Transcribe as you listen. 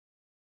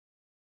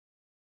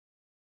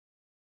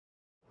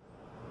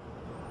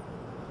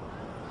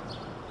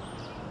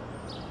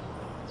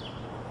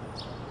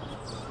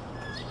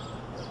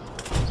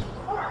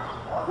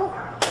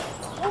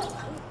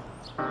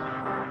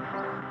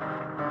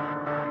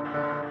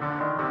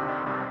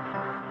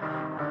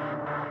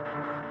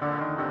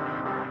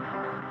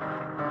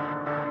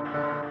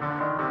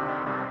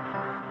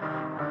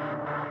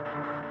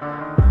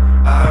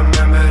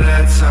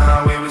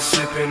was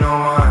sipping on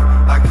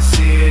wine. I could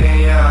see it in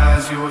your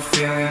eyes, you were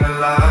feeling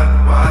alive.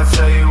 Why I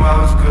tell you I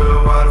was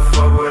good, why the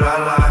fuck would I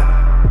lie?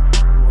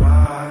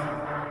 Why?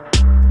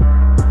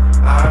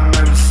 I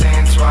remember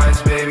saying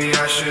twice, baby,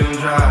 I shouldn't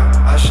drive.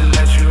 I should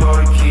let you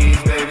hold the keys,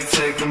 baby,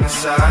 take them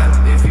aside.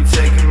 If you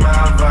taking my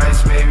advice,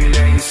 maybe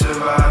then you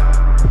survive.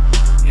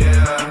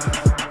 Yeah,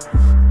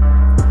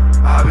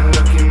 I've been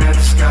looking at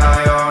the sky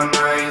all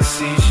night and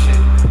see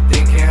shit,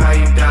 thinking how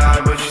you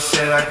died, but you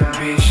said I could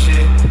be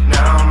shit.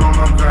 Now I'm on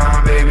my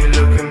grind, baby,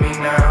 look at me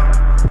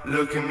now.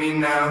 Look at me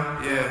now,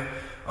 yeah.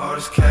 All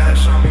this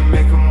cash on me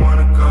make 'em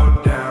wanna go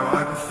down.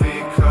 I can feel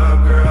your cup,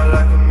 girl,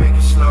 I can make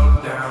it slow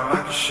down. I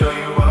can show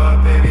you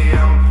up, baby,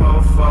 I'm a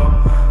po-fo.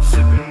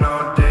 Sipping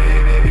all day,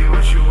 baby,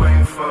 what you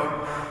waiting for?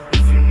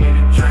 If you need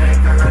a drink,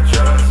 I got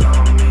drugs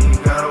on me.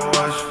 Gotta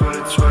watch for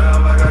the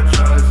 12, I got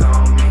drugs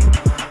on me.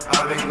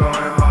 I've been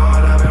going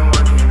hard, I've been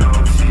working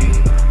OT.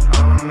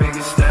 I'ma make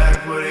it stack,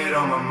 put it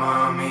on my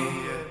mommy,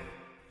 yeah.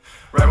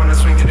 Right when I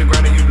swing to the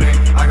ground and you blink,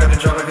 I got the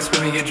drop like a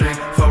spill in your drink.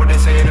 Fuck what they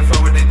saying and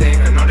fuck what they think.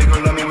 I know they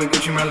gon' love me when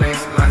Gucci my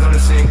links. Lines on the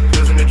sink,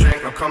 pills in the drink.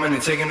 I'm coming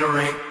and taking the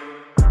ring.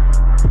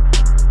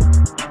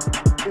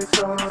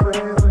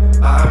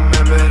 I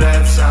remember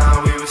that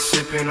time we were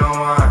sipping on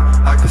wine.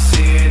 I could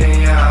see it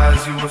in your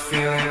eyes, you were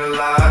feeling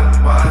alive.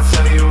 Why I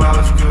tell you I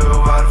was good,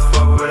 why the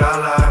fuck would I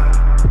lie?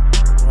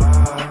 Why?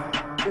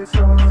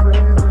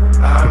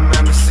 I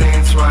remember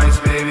saying twice,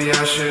 baby,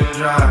 I shouldn't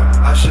drive.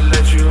 I should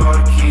let you hold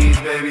the keys,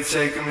 baby,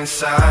 take them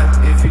inside.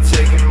 If you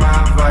taking my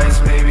advice,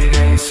 maybe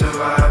then you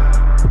survive.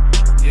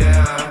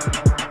 Yeah,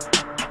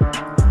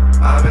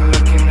 I've been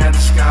looking at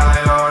the sky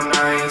all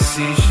night and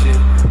see shit,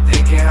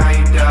 thinking how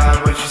you died,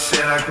 but you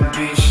said I could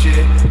be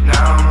shit.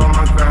 Now I'm on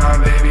my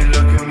grind, baby,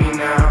 look at me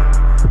now.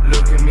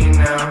 Look at me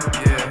now,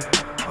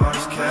 yeah. All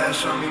this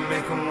cash on me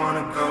make 'em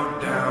wanna go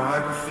down. I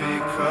can feel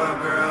your cup,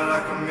 girl, I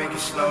can make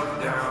it slow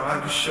down. I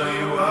can show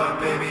you up,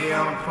 baby,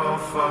 I'm a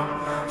po-fo.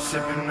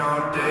 Sipping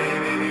all day,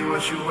 baby,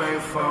 what you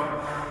waiting for?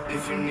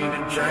 If you need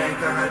a drink,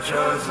 I got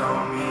drugs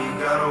on me.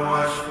 Gotta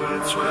watch for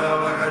the 12,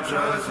 I got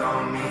drugs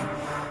on me.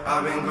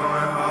 I've been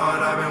going hard,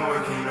 I've been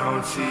working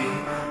OT.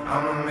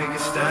 I'ma make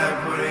it stack,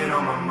 put it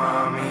on my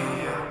mommy,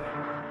 yeah.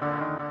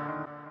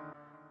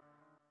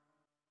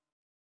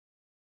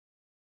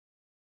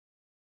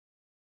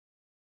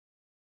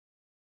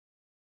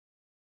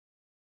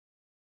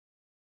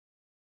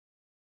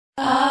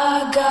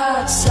 I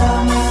got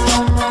summer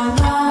on my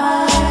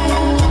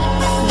mind,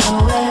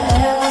 nowhere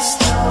else,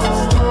 no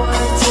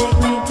Lord, take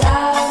me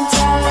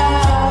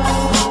downtown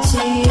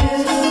to you.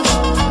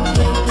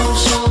 People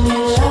show me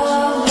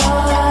love,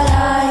 but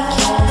I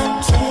can't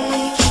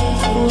take it.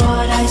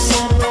 What I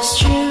said was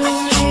true,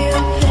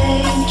 real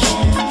pain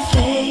can't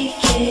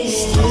fake it.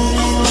 Still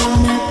they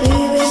wanna be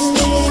with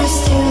me,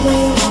 still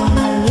they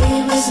wanna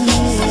leave with me,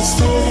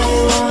 still they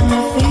wanna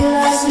feel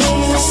like me,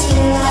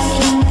 still I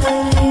can't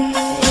believe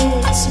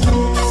it's me.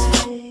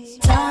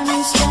 Time you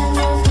spend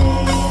with me,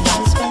 I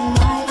spend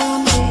mine on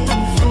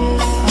being free.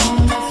 On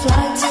the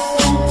flight to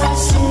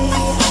NYC,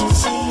 I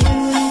see you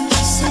and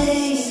you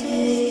see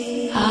me.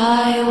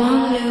 I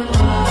wonder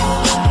why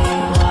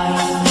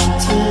you need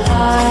to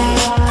lie.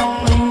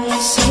 When you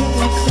see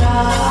me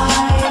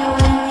cry,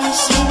 when you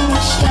see me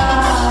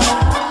shout,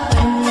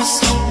 when you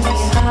see me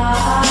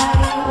high,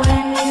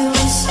 when you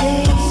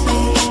see me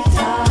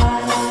die.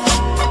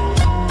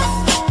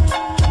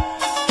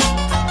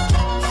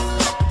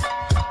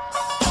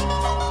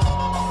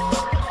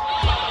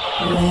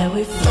 Where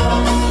we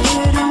from,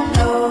 you don't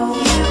know.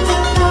 You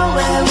will know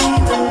where we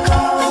will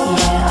go.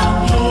 Yeah, I'm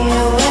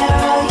here, where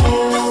are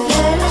you?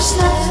 There's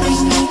nothing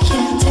we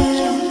can do.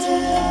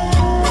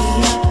 We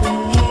up in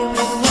here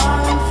with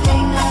one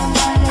thing, our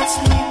mind, let's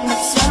meet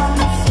with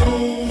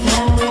something.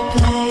 Then we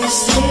play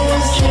still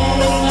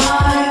stray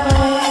my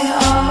way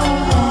all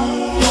day.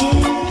 In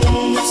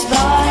beats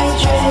by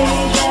Dre,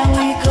 then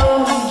we go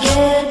and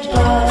get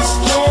buzzed,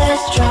 get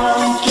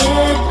drunk,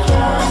 get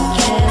crunk,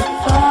 get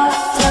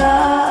fucked up.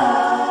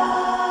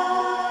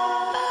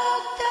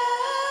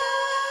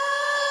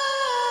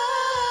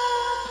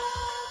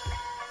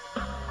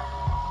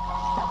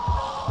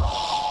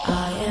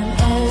 I am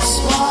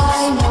S.Y.,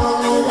 no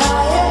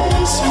lie, at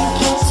least you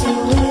get to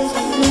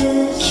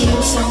witness.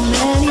 Kill so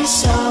many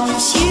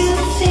songs, you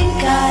think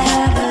I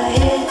have a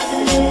hit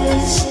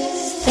list.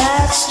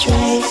 That's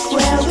straight,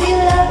 where we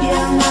love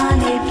your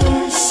money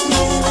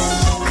business.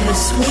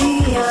 'Cause we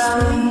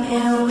young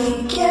and we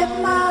get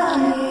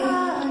money.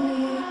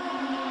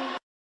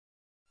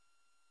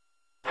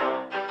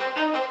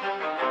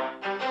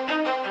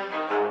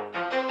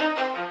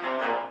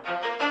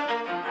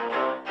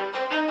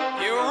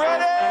 You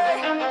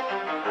ready?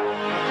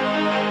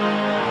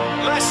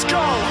 Let's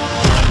go.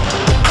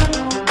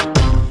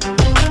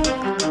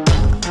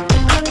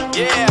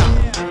 Yeah.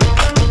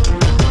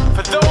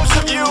 For those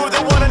of you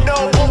that want to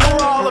know what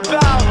we're all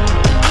about,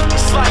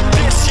 it's like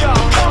this,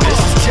 y'all. This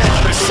is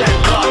 10%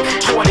 luck,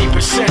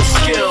 20%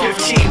 skill,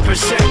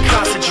 15%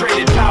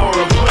 concentrated power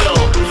of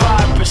will,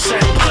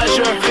 5%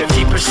 pleasure,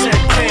 50%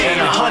 pain,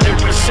 and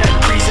 100%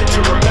 reason to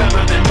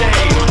remember the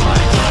name.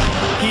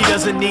 He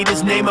doesn't need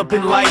up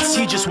in lights,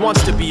 he just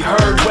wants to be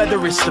heard. Whether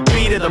it's the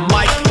beat or the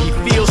mic, he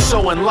feels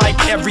so unlike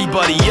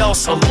everybody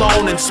else,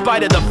 alone. In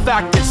spite of the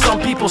fact that some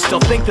people still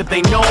think that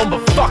they know him,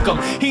 but fuck him,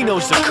 he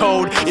knows the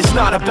code. It's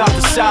not about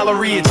the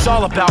salary, it's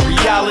all about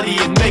reality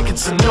and making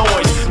some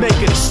noise,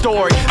 making a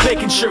story,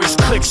 making sure his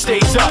click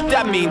stays up.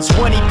 That means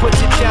when he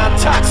puts it down,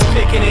 Tox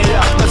picking it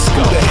up. Let's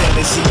go. Who the hell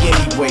is he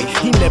anyway?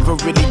 He never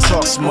really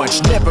talks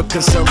much, never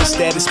concerned with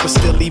status, but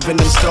still leaving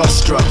him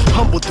starstruck.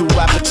 Humble through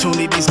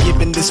opportunities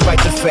given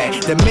despite the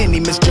fact that many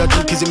misjudge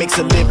him cause he makes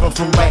a living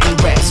from writing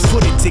raps.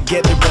 Put it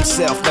together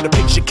himself, now the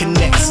picture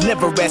connects.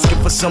 Never asking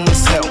for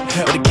someone's help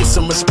or to get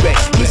some respect.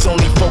 He's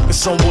only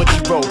focused on what he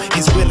wrote,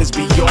 his will is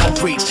beyond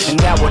reach.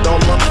 And now it all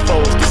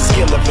unfolds, the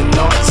skill of an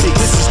artist.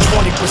 This is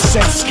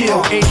 20%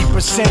 skill,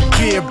 80%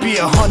 fear. Be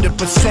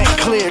 100%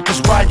 clear, cause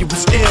Ryu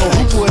was ill.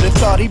 Who would've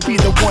thought he'd be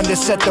the one that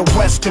set the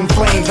West in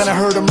flames? And I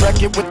heard him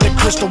wreck it with the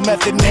crystal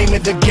method, name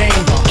of the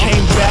game.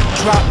 Came back,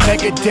 dropped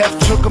Megadeth,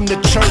 took him to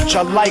church.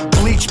 I like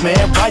Bleach,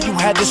 man. Ryu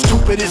had the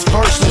stupidest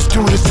verse. This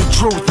dude is the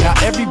truth. Now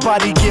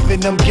everybody giving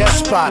them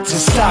guest spots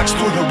and stocks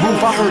through the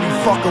roof. I heard he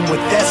fucking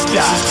with that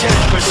stock.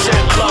 This is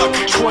 10% luck,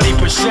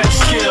 20%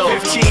 skill,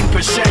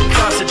 15%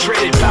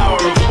 concentrated power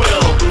of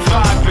will,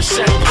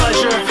 5%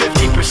 pleasure,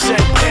 50%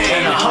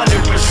 pain, and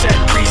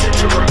 100% reason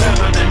to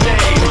remember the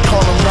name. They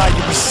call him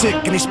Ryu, he's sick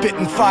and he's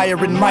spitting fire.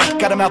 And Mike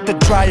got him out the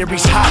dryer,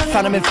 he's hot.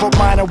 Found him in Fort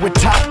Minor with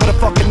top, but a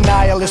fucking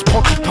nihilist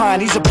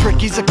porcupine. He's a prick,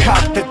 he's a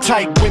cop. The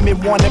type women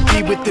wanna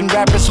be within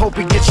rappers, hope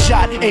he gets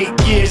shot. 8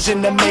 years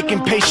in the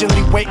making,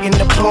 patiently waiting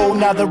to blow.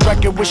 Now the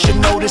record with your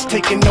notice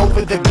taking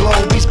over the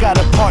globe. He's got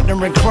a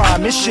partner in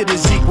crime, his shit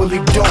is equally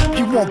dope.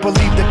 You won't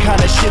believe the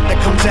kind of shit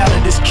that comes out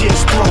of this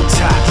kid's throat.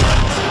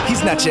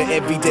 He's not your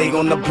everyday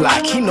on the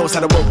block. He knows how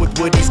to work with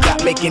what he's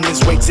got, making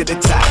his way to the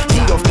top. He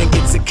don't think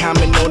it's a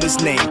comment on his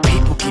name.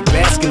 People keep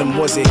asking him,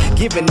 was it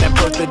given that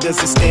birth or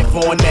does it stand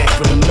for an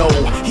acronym? No,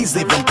 he's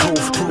living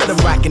proof. Let him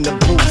rock in the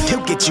booth.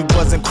 He'll get you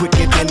buzzing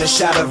quicker than a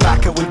shot of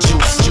vodka with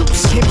juice.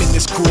 Him and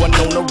his crew are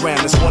known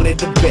around as one of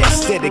the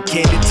best,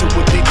 dedicated to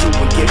what they do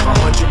and give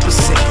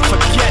 100%.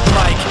 Forget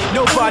Mike,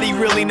 nobody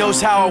really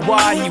knows how or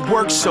why he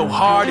works so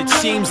hard. It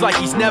seems like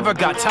he's never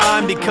got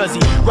time because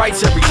he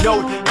writes every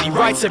note and he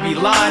writes every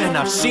line. And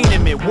I've seen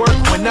him at work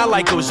when that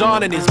light goes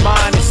on in his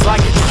mind. It's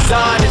like a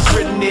design is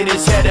written in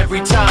his head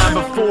every time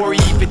before he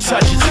even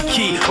touches a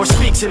key or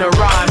speaks in a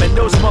rhyme. And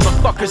those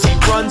motherfuckers he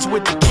runs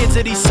with, the kids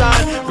that he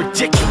signed,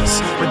 ridiculous,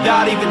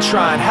 without even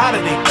trying. How do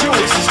they do it?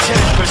 This is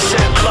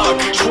 10% luck,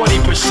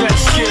 20%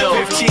 skill,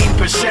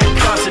 15%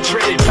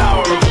 concentrated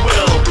power of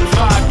will,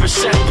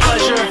 5%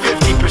 pleasure,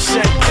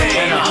 50%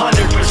 pain, and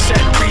 100%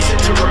 reason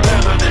to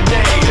remember the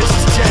name. This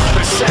is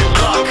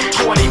 10% luck,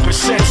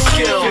 20%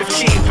 skill,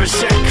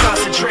 15%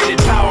 concentrated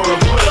power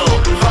of will,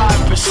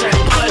 5%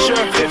 pleasure,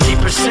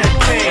 50%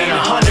 pain, and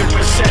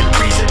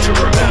 100% reason to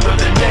remember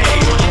the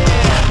name.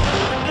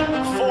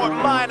 Yeah. Fort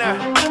Minor,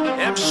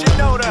 M.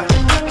 Shinoda,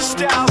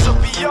 styles of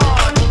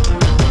beyond.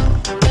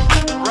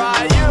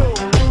 Ryu,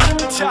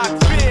 Talk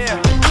Beer,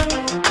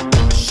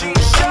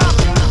 Machine Shop.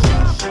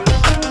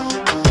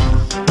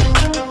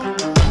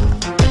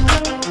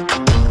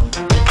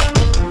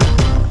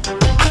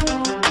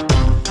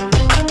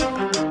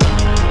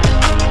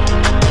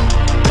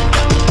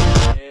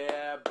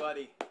 Yeah,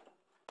 buddy.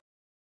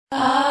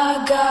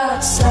 I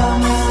got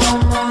summer on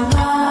my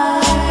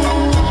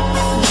mind,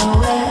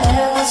 nowhere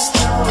else,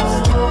 no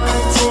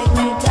Lord, take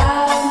me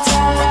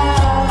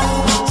downtown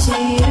to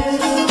you.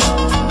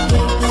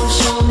 People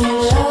show me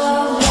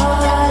love,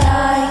 but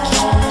I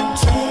can't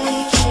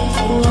take it.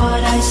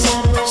 What I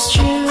said was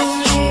true,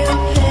 real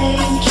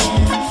pain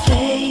can't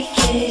fake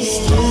it.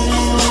 Still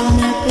they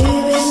wanna be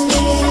with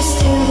me,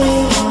 still they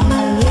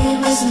wanna live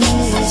with me,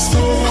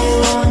 still they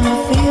wanna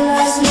feel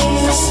like me,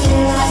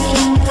 still I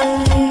can't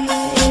believe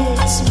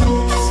it's me.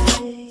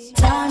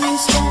 Time you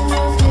spend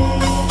with me,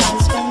 I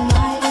spend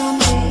mine on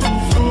being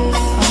free.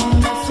 On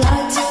the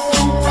flight to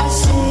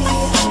NYC,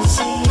 I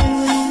see you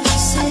and you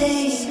see.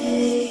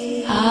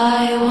 I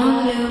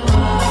wonder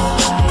why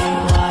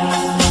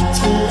you need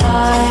to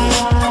lie.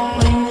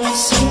 When you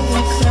see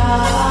me cry,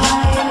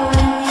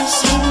 when you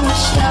see me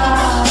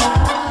shout,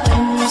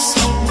 when you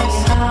see me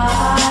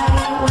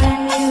high, when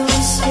you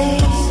see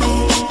me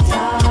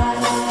die.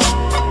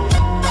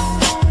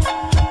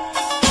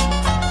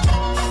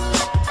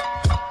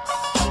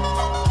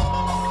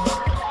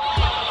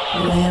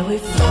 Where we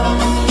from,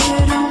 you